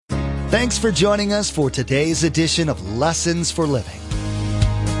Thanks for joining us for today's edition of Lessons for Living.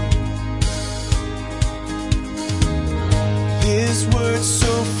 His word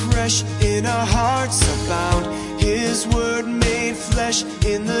so fresh in our hearts abound. His word made flesh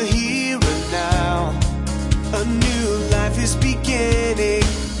in the here and now. A new life is beginning.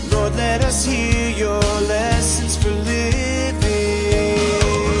 Lord, let us hear your lessons for living.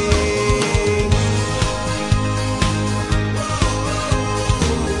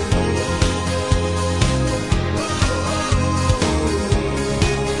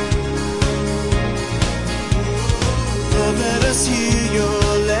 Lord, let us hear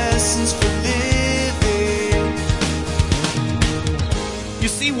your lessons for living. You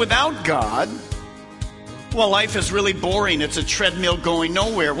see, without God, well, life is really boring. It's a treadmill going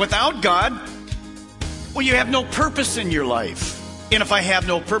nowhere. Without God, well, you have no purpose in your life. And if I have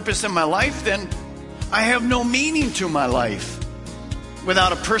no purpose in my life, then I have no meaning to my life.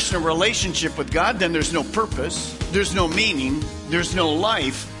 Without a personal relationship with God, then there's no purpose, there's no meaning, there's no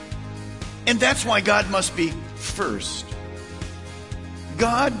life. And that's why God must be first.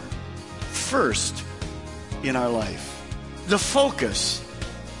 God first in our life. The focus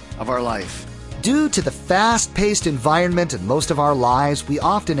of our life. Due to the fast-paced environment in most of our lives, we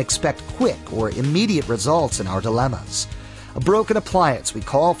often expect quick or immediate results in our dilemmas. A broken appliance, we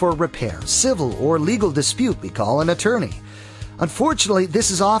call for a repair. Civil or legal dispute, we call an attorney. Unfortunately, this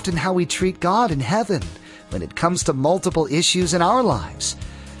is often how we treat God in heaven when it comes to multiple issues in our lives.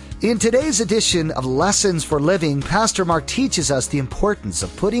 In today's edition of Lessons for Living, Pastor Mark teaches us the importance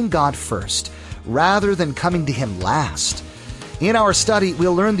of putting God first rather than coming to Him last. In our study,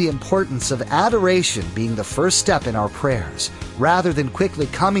 we'll learn the importance of adoration being the first step in our prayers, rather than quickly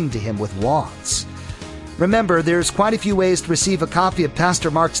coming to Him with wants. Remember, there's quite a few ways to receive a copy of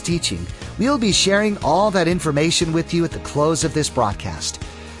Pastor Mark's teaching. We'll be sharing all that information with you at the close of this broadcast.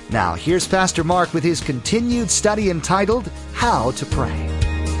 Now, here's Pastor Mark with his continued study entitled, How to Pray.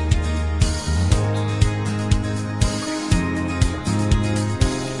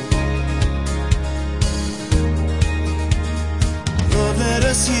 Let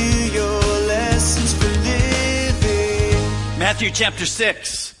us hear your lessons for living. Matthew chapter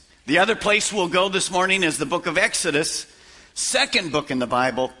 6. The other place we'll go this morning is the book of Exodus, second book in the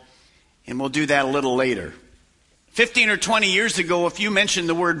Bible, and we'll do that a little later. 15 or 20 years ago, if you mentioned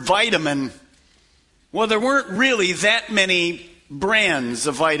the word vitamin, well, there weren't really that many brands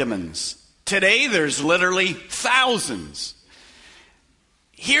of vitamins. Today, there's literally thousands.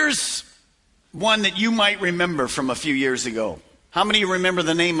 Here's one that you might remember from a few years ago. How many of you remember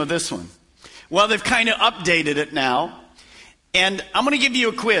the name of this one? Well, they've kind of updated it now. And I'm going to give you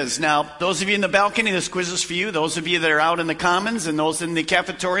a quiz. Now, those of you in the balcony, this quiz is for you. Those of you that are out in the commons and those in the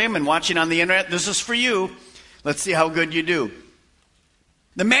cafetorium and watching on the internet, this is for you. Let's see how good you do.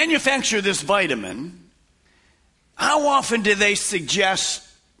 The manufacturer of this vitamin, how often do they suggest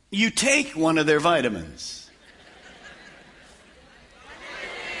you take one of their vitamins?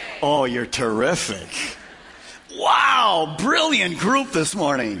 Oh, you're terrific. Wow, brilliant group this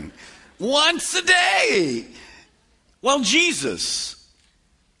morning. Once a day. Well, Jesus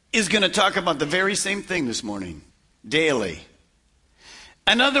is going to talk about the very same thing this morning, daily.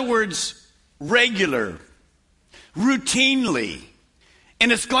 In other words, regular, routinely.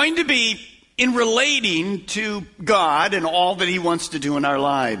 And it's going to be in relating to God and all that He wants to do in our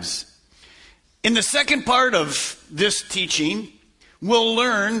lives. In the second part of this teaching, we'll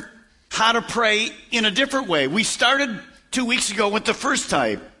learn how to pray in a different way. We started 2 weeks ago with the first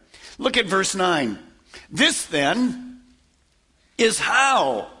type. Look at verse 9. This then is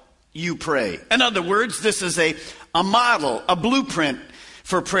how you pray. In other words, this is a model, a blueprint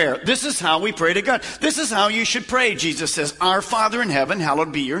for prayer. This is how we pray to God. This is how you should pray. Jesus says, Our Father in heaven,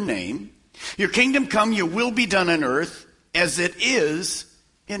 hallowed be your name. Your kingdom come, your will be done on earth as it is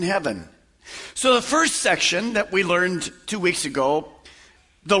in heaven. So the first section that we learned 2 weeks ago,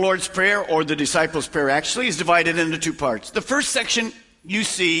 the Lord's Prayer, or the disciples' prayer actually, is divided into two parts. The first section you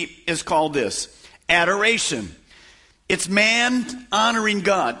see is called this, adoration. It's man honoring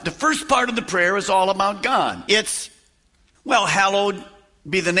God. The first part of the prayer is all about God. It's, well, hallowed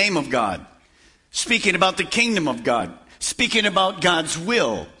be the name of God. Speaking about the kingdom of God. Speaking about God's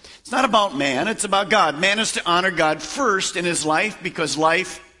will. It's not about man, it's about God. Man is to honor God first in his life because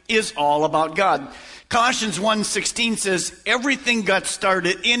life is all about God. Colossians 1:16 says, everything got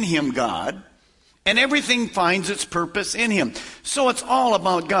started in Him, God, and everything finds its purpose in Him. So it's all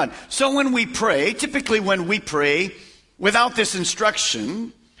about God. So when we pray, typically when we pray without this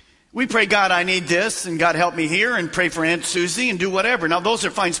instruction, we pray, God, I need this, and God help me here, and pray for Aunt Susie, and do whatever. Now those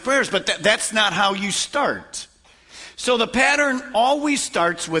are fine prayers, but that's not how you start. So the pattern always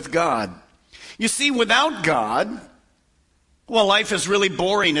starts with God. You see, without God, well, life is really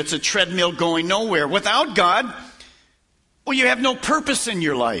boring. It's a treadmill going nowhere. Without God, well, you have no purpose in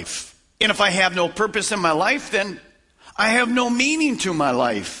your life. And if I have no purpose in my life, then I have no meaning to my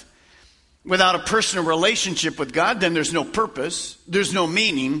life. Without a personal relationship with God, then there's no purpose, there's no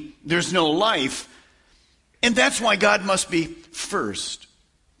meaning, there's no life. And that's why God must be first.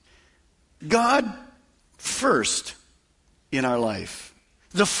 God first in our life.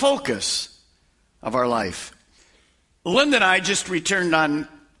 The focus of our life. Linda and I just returned on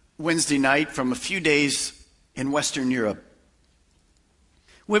Wednesday night from a few days in Western Europe.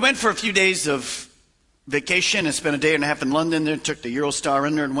 We went for a few days of vacation and spent a day and a half in London, then took the Eurostar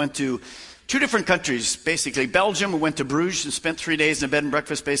in there and went to 2 different countries, basically. Belgium, we went to Bruges and spent 3 days in a bed and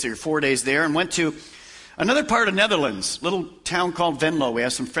breakfast, basically 4 days there, and went to another part of Netherlands, little town called Venlo. We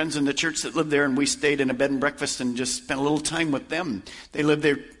have some friends in the church that lived there, and we stayed in a bed and breakfast and just spent a little time with them. They lived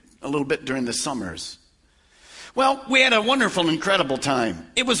there a little bit during the summers. Well, we had a wonderful, incredible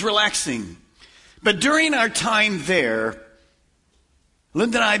time. It was relaxing. But during our time there,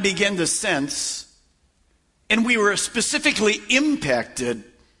 Linda and I began to sense, and we were specifically impacted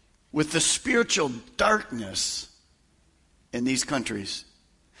with the spiritual darkness in these countries.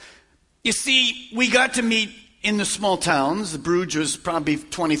 You see, we got to meet in the small towns. Bruges was probably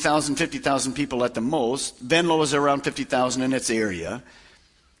 20,000, 50,000 people at the most. Venlo was around 50,000 in its area.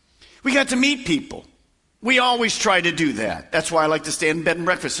 We got to meet people. We always try to do that. That's why I like to stay in bed and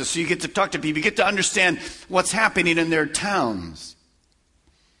breakfast, so you get to talk to people. You get to understand what's happening in their towns.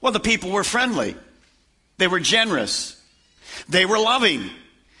 Well, the people were friendly. They were generous. They were loving.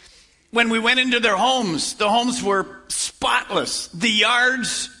 When we went into their homes, the homes were spotless. The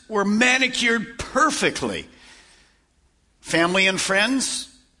yards were manicured perfectly. Family and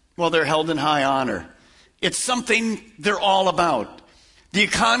friends, well, they're held in high honor. It's something they're all about. The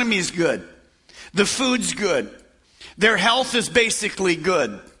economy's good. The food's good. Their health is basically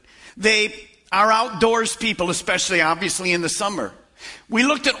good. They are outdoors people, especially obviously in the summer. We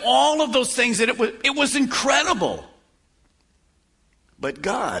looked at all of those things and it was incredible. But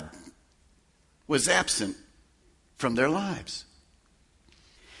God was absent from their lives.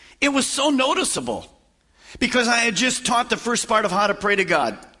 It was so noticeable because I had just taught the first part of how to pray to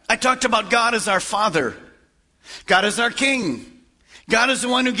God. I talked about God as our Father. God is our King. God is the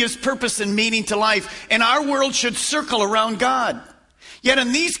one who gives purpose and meaning to life. And our world should circle around God. Yet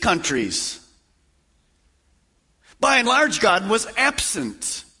in these countries, by and large, God was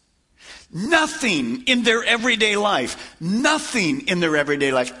absent. Nothing in their everyday life,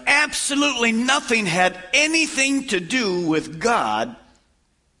 absolutely nothing had anything to do with God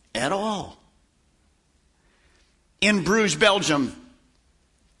at all. In Bruges, Belgium,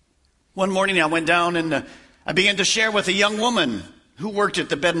 one morning I went down and I began to share with a young woman who worked at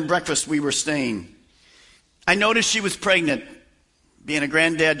the bed and breakfast we were staying. I noticed she was pregnant. Being a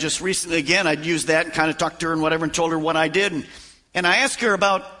granddad just recently, again, I'd used that and kind of talked to her and whatever and told her what I did. And I asked her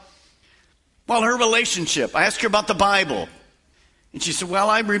about, well, her relationship. I asked her about the Bible. And she said, well,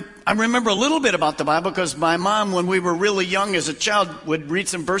 I remember a little bit about the Bible because my mom, when we were really young as a child, would read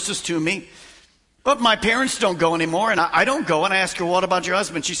some verses to me. But my parents don't go anymore, and I don't go. And I asked her, what about your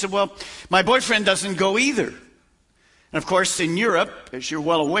husband? She said, well, my boyfriend doesn't go either. And of course, in Europe, as you're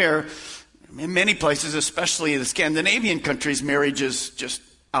well aware, in many places, especially in the Scandinavian countries, marriage is just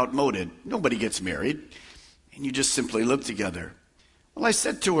outmoded. Nobody gets married, and you just simply live together. Well, I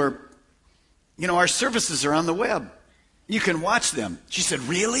said to her, you know, our services are on the web. You can watch them. She said,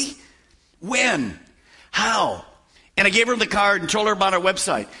 really? When? How? And I gave her the card and told her about our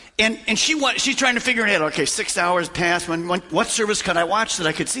website. And she's trying to figure it out. Okay, 6 hours passed. What service could I watch that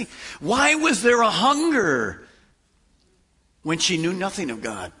I could see? Why was there a hunger when she knew nothing of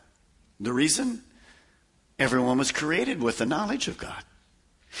God? The reason? Everyone was created with the knowledge of God.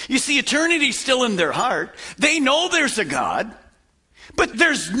 You see, eternity's still in their heart. They know there's a God, but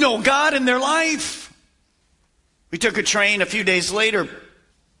there's no God in their life. We took a train a few days later,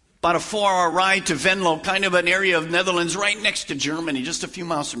 about a 4-hour ride to Venlo, kind of an area of Netherlands right next to Germany, just a few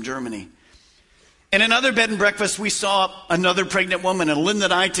miles from Germany. In another bed and breakfast, we saw another pregnant woman, and Linda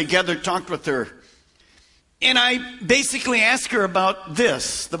and I together talked with her. And I basically asked her about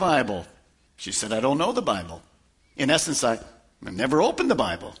this, the Bible. She said, I don't know the Bible. In essence, I never opened the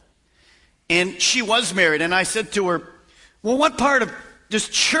Bible. And she was married, and I said to her, well, what part of does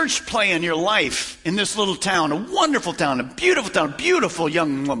church play in your life in this little town, a wonderful town, a beautiful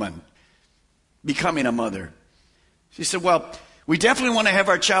young woman becoming a mother? She said, well, we definitely want to have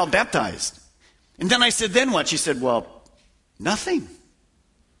our child baptized. And then I said, then what? She said, well, nothing.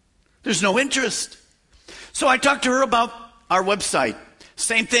 There's no interest. So I talked to her about our website.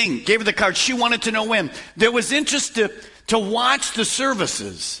 Same thing, gave her the card. She wanted to know when. There was interest to watch the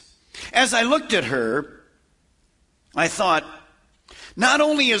services. As I looked at her, I thought, not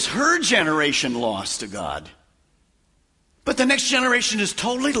only is her generation lost to God, but the next generation is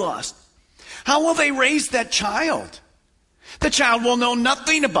totally lost. How will they raise that child? The child will know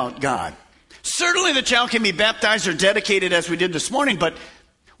nothing about God. Certainly the child can be baptized or dedicated as we did this morning, but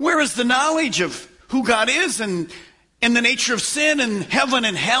where is the knowledge of who God is and the nature of sin and heaven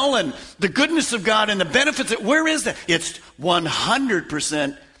and hell and the goodness of God and the benefits? Where is that? It's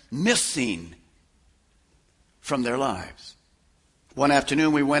 100% missing from their lives. One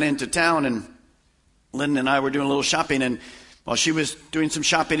afternoon we went into town and Lynn and I were doing a little shopping, and while she was doing some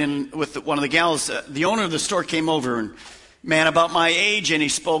shopping with one of the gals, the owner of the store came over, and man about my age, and he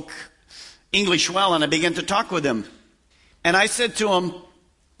spoke English well, and I began to talk with him. And I said to him,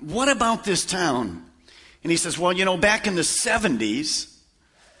 what about this town? And he says, well, back in the 70s,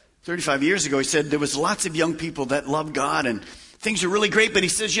 35 years ago, he said there was lots of young people that loved God and things are really great. But he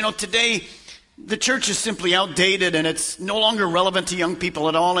says, today the church is simply outdated and it's no longer relevant to young people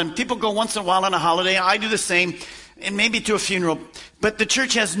at all. And people go once in a while on a holiday. I do the same, and maybe to a funeral. But the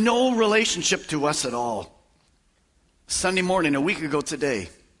church has no relationship to us at all. Sunday morning, a week ago today,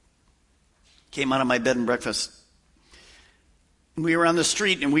 came out of my bed and breakfast. We were on the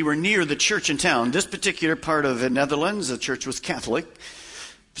street and we were near the church in town. This particular part of the Netherlands, the church was Catholic.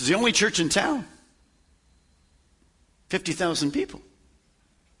 It was the only church in town. 50,000 people.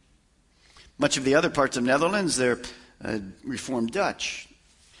 Much of the other parts of Netherlands, they're Reformed Dutch.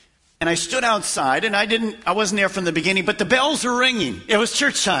 And I stood outside, and I wasn't there from the beginning, but the bells were ringing. It was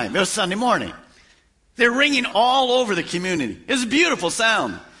church time. It was Sunday morning. They're ringing all over the community. It was a beautiful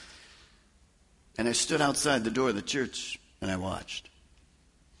sound. And I stood outside the door of the church, and I watched.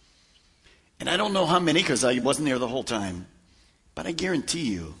 And I don't know how many, because I wasn't there the whole time, but I guarantee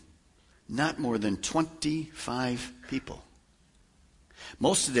you, not more than 25 people.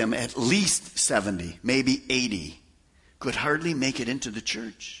 Most of them, at least 70, maybe 80, could hardly make it into the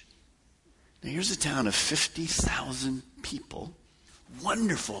church. Now here's a town of 50,000 people.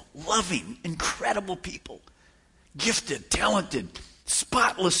 Wonderful, loving, incredible people. Gifted, talented,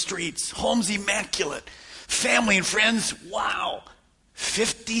 spotless streets, homes immaculate, family and friends. Wow.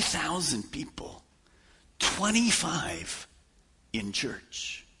 50,000 people. 25 in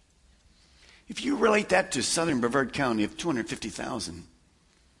church. If you relate that to southern Brevard County of 250,000,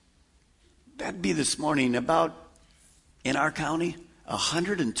 that'd be this morning about, in our county,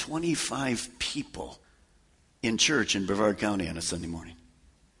 125 people in church in Brevard County on a Sunday morning.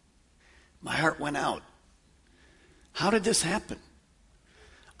 My heart went out. How did this happen?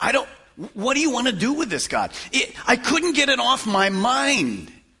 What do you want to do with this, God? I couldn't get it off my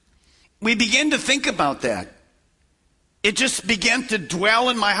mind. We began to think about that. It just began to dwell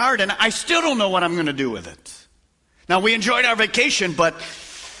in my heart, and I still don't know what I'm going to do with it. Now, we enjoyed our vacation, but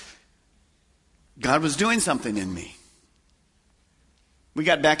God was doing something in me. We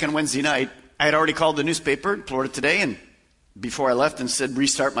got back on Wednesday night. I had already called the newspaper, Florida Today, and before I left and said,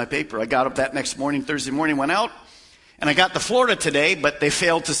 restart my paper. I got up that next morning, Thursday morning, went out, and I got the Florida Today, but they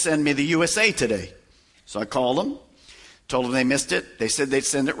failed to send me the USA Today. So I called them, told them they missed it. They said they'd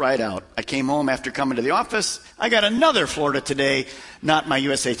send it right out. I came home after coming to the office. I got another Florida Today, not my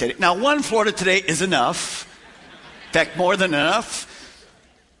USA Today. Now, one Florida Today is enough. In fact, more than enough.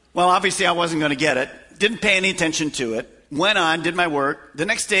 Well, obviously I wasn't going to get it. Didn't pay any attention to it. Went on, did my work. The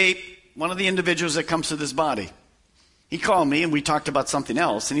next day, one of the individuals that comes to this body, he called me and we talked about something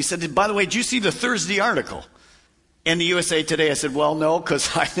else. And he said, by the way, did you see the Thursday article in the USA Today? I said, well, no,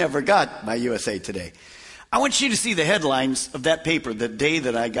 because I never got my USA Today. I want you to see the headlines of that paper the day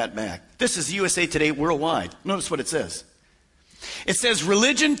that I got back. This is USA Today Worldwide. Notice what it says. It says,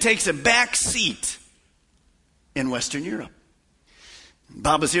 religion takes a back seat in Western Europe.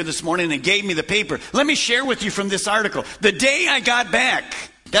 Bob was here this morning and gave me the paper. Let me share with you from this article. The day I got back,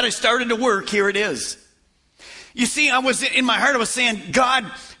 that I started to work, here it is. You see, I was in my heart, I was saying, God,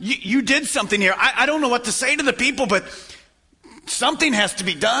 you did something here. I don't know what to say to the people, but something has to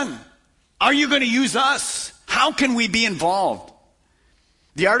be done. Are you going to use us? How can we be involved?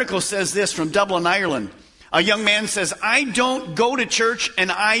 The article says this from Dublin, Ireland. A young man says, I don't go to church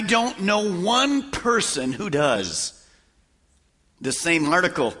and I don't know one person who does. This same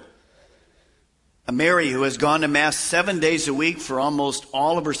article, a Mary who has gone to Mass 7 days a week for almost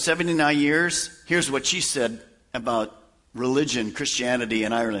all of her 79 years. Here's what she said about religion, Christianity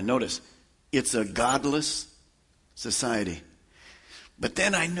in Ireland. Notice, it's a godless society. But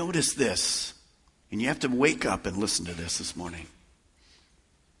then I noticed this, and you have to wake up and listen to this morning.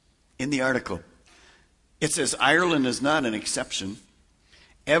 In the article, It says Ireland is not an exception.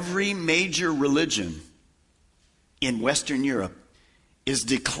 Every major religion in Western Europe is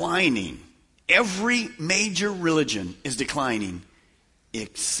declining. Every major religion is declining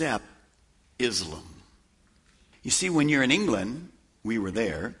except Islam. You see, when you're in England, we were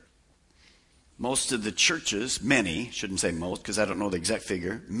there, most of the churches, many, shouldn't say most because I don't know the exact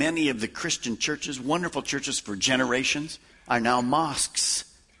figure, many of the Christian churches, wonderful churches for generations, are now mosques.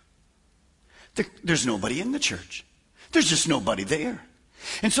 There's nobody in the church. There's just nobody there.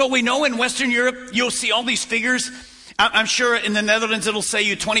 And so we know in Western Europe, you'll see all these figures. I'm sure in the Netherlands it'll say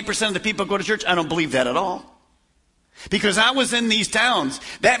you 20% of the people go to church. I don't believe that at all. Because I was in these towns.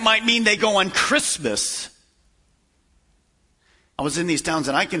 That might mean they go on Christmas. I was in these towns,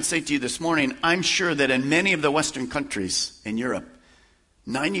 and I can say to you this morning, I'm sure that in many of the Western countries in Europe,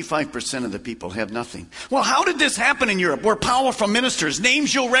 95% of the people have nothing. Well, how did this happen in Europe? We're powerful ministers.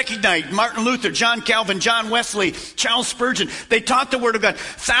 Names you'll recognize: Martin Luther, John Calvin, John Wesley, Charles Spurgeon. They taught the Word of God.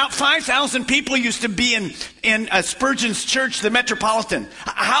 5,000 people used to be in Spurgeon's church, the Metropolitan.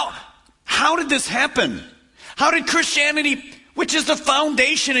 How did this happen? How did Christianity, which is the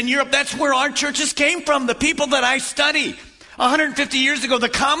foundation in Europe, that's where our churches came from, the people that I study. 150 years ago, the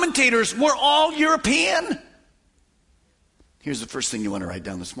commentators were all European. Here's the first thing you want to write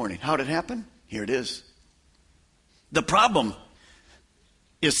down this morning. How did it happen? Here it is. The problem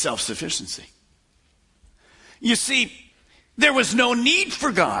is self-sufficiency. You see, there was no need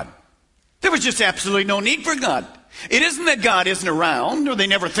for God. There was just absolutely no need for God. It isn't that God isn't around or they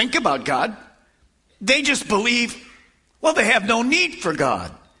never think about God. They just believe, well, they have no need for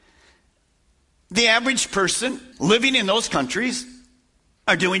God. The average person living in those countries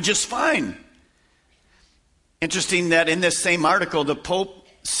are doing just fine. Interesting that in this same article, the Pope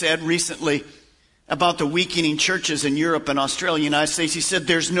said recently about the weakening churches in Europe and Australia and the United States, he said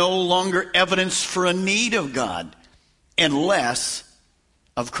there's no longer evidence for a need of God and less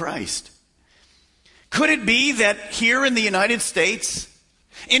of Christ. Could it be that here in the United States,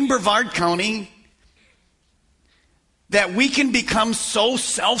 in Brevard County, that we can become so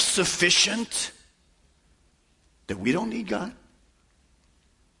self-sufficient that we don't need God?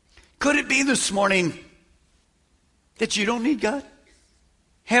 Could it be this morning that you don't need God?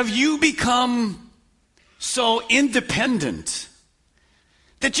 Have you become so independent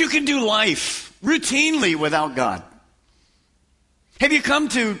that you can do life routinely without God? Have you come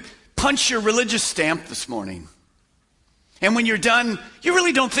to punch your religious stamp this morning? And when you're done, you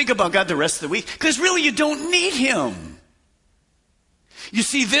really don't think about God the rest of the week because really you don't need Him. You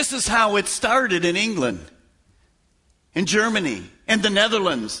see, this is how it started in England, in Germany, in the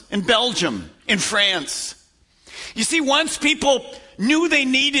Netherlands, in Belgium, in France. You see, once people knew they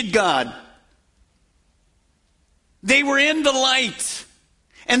needed God, they were in the light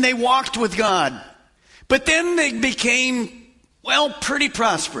and they walked with God. But then they became, well, pretty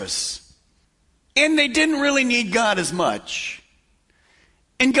prosperous. And they didn't really need God as much.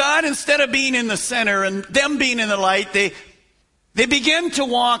 And God, instead of being in the center and them being in the light, they began to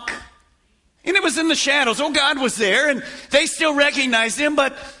walk, and it was in the shadows. Oh, God was there, and they still recognized Him,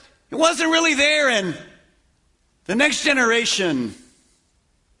 but it wasn't really there. And the next generation,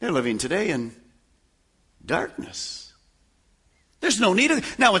 they're living today in darkness. There's no need of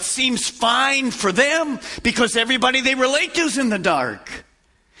it. Now, it seems fine for them because everybody they relate to is in the dark.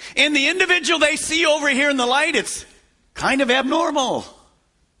 And the individual they see over here in the light, it's kind of abnormal.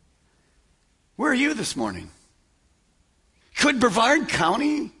 Where are you this morning? Could Brevard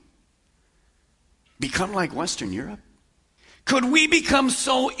County become like Western Europe? Could we become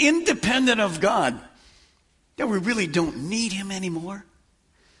so independent of God that we really don't need Him anymore?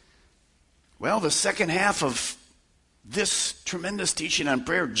 Well, the second half of this tremendous teaching on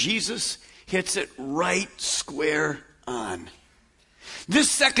prayer, Jesus hits it right square on.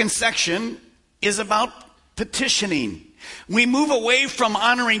 This second section is about petitioning. We move away from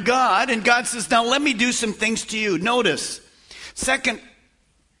honoring God, and God says, now let me do some things to you. Notice, second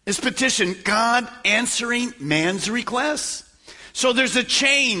is petition, God answering man's requests. So there's a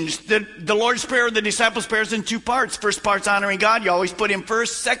change. The Lord's Prayer, the disciples' prayer is in two parts. First part's honoring God. You always put Him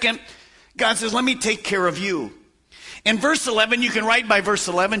first. Second, God says, let me take care of you. In verse 11, you can write by verse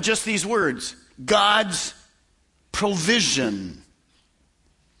 11 just these words, God's provision.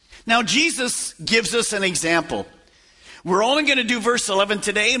 Now, Jesus gives us an example. We're only going to do verse 11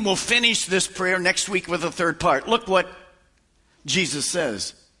 today, and we'll finish this prayer next week with the third part. Look what Jesus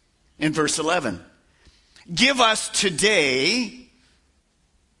says in verse 11. Give us today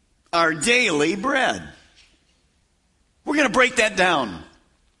our daily bread. We're going to break that down.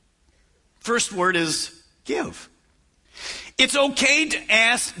 First word is give. It's okay to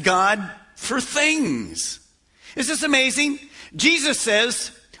ask God for things. Is this amazing? Jesus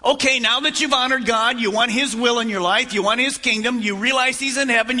says, okay, now that you've honored God, you want His will in your life, you want His kingdom, you realize He's in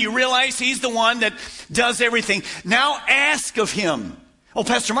heaven, you realize He's the one that does everything. Now ask of Him. Oh,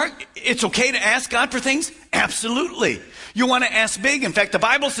 Pastor Mark, it's okay to ask God for things? Absolutely. You want to ask big. In fact, the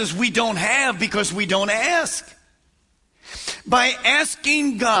Bible says we don't have because we don't ask. By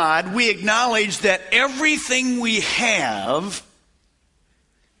asking God, we acknowledge that everything we have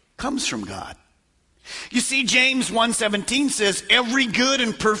comes from God. You see, James 1:17 says, every good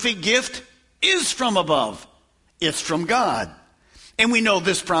and perfect gift is from above. It's from God. And we know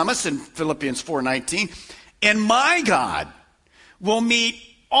this promise in Philippians 4:19. And my God will meet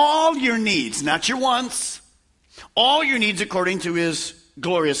all your needs, not your wants, all your needs according to His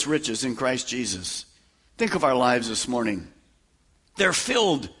glorious riches in Christ Jesus. Think of our lives this morning. They're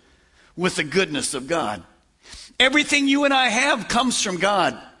filled with the goodness of God. Everything you and I have comes from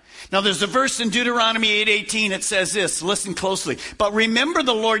God. Now there's a verse in Deuteronomy 8:18. It says this, listen closely. But remember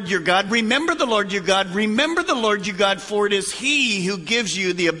the Lord your God, remember the Lord your God, remember the Lord your God, for it is He who gives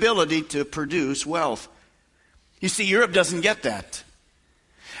you the ability to produce wealth. You see, Europe doesn't get that.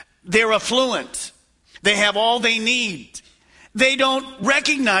 They're affluent. They have all they need. They don't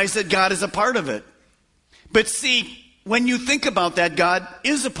recognize that God is a part of it. But see, when you think about that, God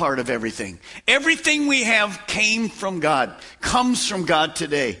is a part of everything. Everything we have came from God, comes from God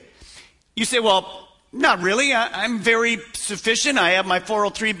today. You say, well, not really. I'm very sufficient. I have my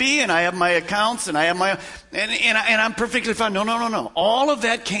 403B and I have my accounts and I have my, and I'm perfectly fine. No. All of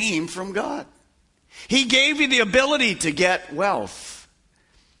that came from God. He gave you the ability to get wealth.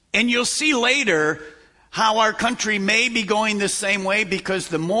 And you'll see later how our country may be going the same way, because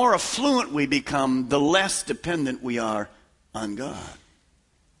the more affluent we become, the less dependent we are on God.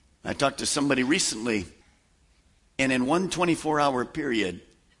 I talked to somebody recently, and in one 24-hour period,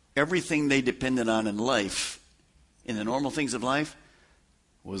 everything they depended on in life, in the normal things of life,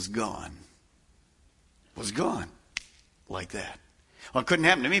 was gone. Was gone. Like that. Well, it couldn't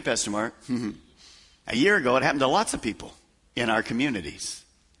happen to me, Pastor Mark. A year ago, it happened to lots of people in our communities.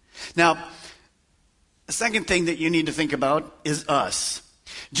 Now, the second thing that you need to think about is us.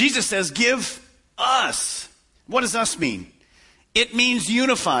 Jesus says, give us. What does us mean? It means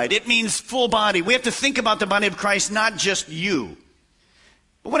unified. It means full body. We have to think about the body of Christ, not just you.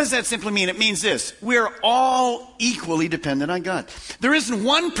 But what does that simply mean? It means this. We're all equally dependent on God. There isn't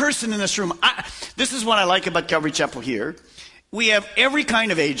one person in this room. This is what I like about Calvary Chapel here. We have every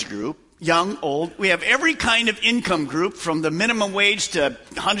kind of age group. Young, old. We have every kind of income group, from the minimum wage to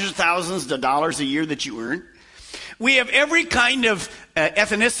hundreds of thousands of dollars a year that you earn. We have every kind of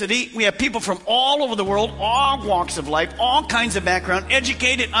ethnicity. We have people from all over the world, all walks of life, all kinds of background,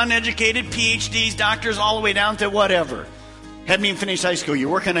 educated, uneducated, PhDs, doctors, all the way down to whatever. Hadn't even finished high school.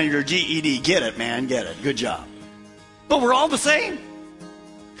 You're working on your GED. Get it, man. Get it. Good job. But we're all the same.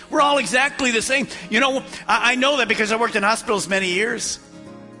 We're all exactly the same. You know, I know that because I worked in hospitals many years.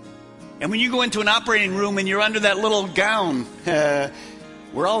 And when you go into an operating room and you're under that little gown,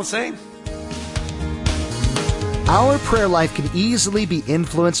 we're all the same. Our prayer life can easily be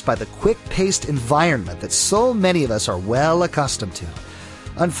influenced by the quick-paced environment that so many of us are well accustomed to.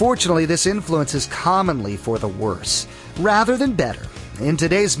 Unfortunately, this influence is commonly for the worse, rather than better. In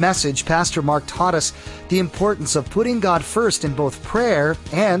today's message, Pastor Mark taught us the importance of putting God first in both prayer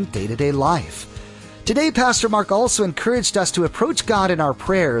and day-to-day life. Today, Pastor Mark also encouraged us to approach God in our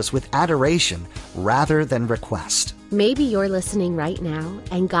prayers with adoration rather than request. Maybe you're listening right now,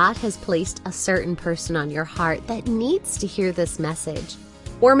 and God has placed a certain person on your heart that needs to hear this message.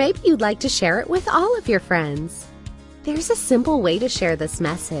 Or maybe you'd like to share it with all of your friends. There's a simple way to share this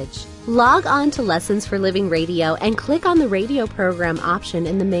message. Log on to Lessons for Living Radio and click on the radio program option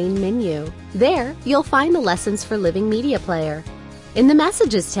in the main menu. There, you'll find the Lessons for Living media player. In the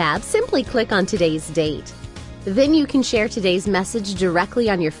Messages tab, simply click on today's date. Then you can share today's message directly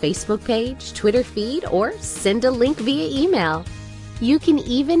on your Facebook page, Twitter feed, or send a link via email. You can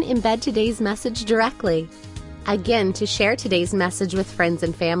even embed today's message directly. Again, to share today's message with friends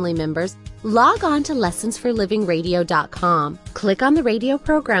and family members, log on to lessonsforlivingradio.com. Click on the radio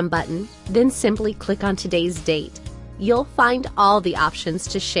program button, then simply click on today's date. You'll find all the options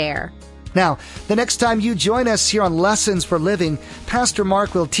to share. Now, the next time you join us here on Lessons for Living, Pastor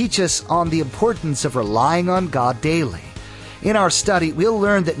Mark will teach us on the importance of relying on God daily. In our study, we'll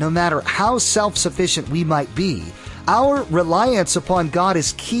learn that no matter how self-sufficient we might be, our reliance upon God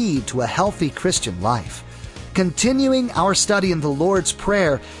is key to a healthy Christian life. Continuing our study in the Lord's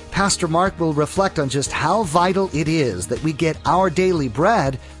Prayer, Pastor Mark will reflect on just how vital it is that we get our daily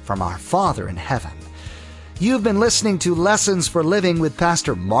bread from our Father in heaven. You've been listening to Lessons for Living with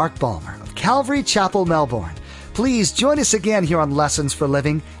Pastor Mark Balmer of Calvary Chapel, Melbourne. Please join us again here on Lessons for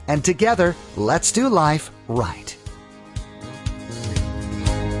Living, and together, let's do life right.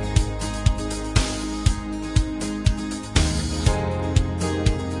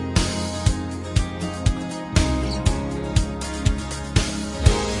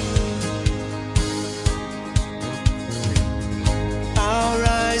 Our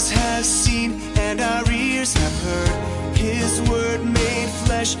eyes have seen and our ears have heard His word made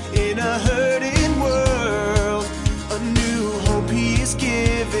flesh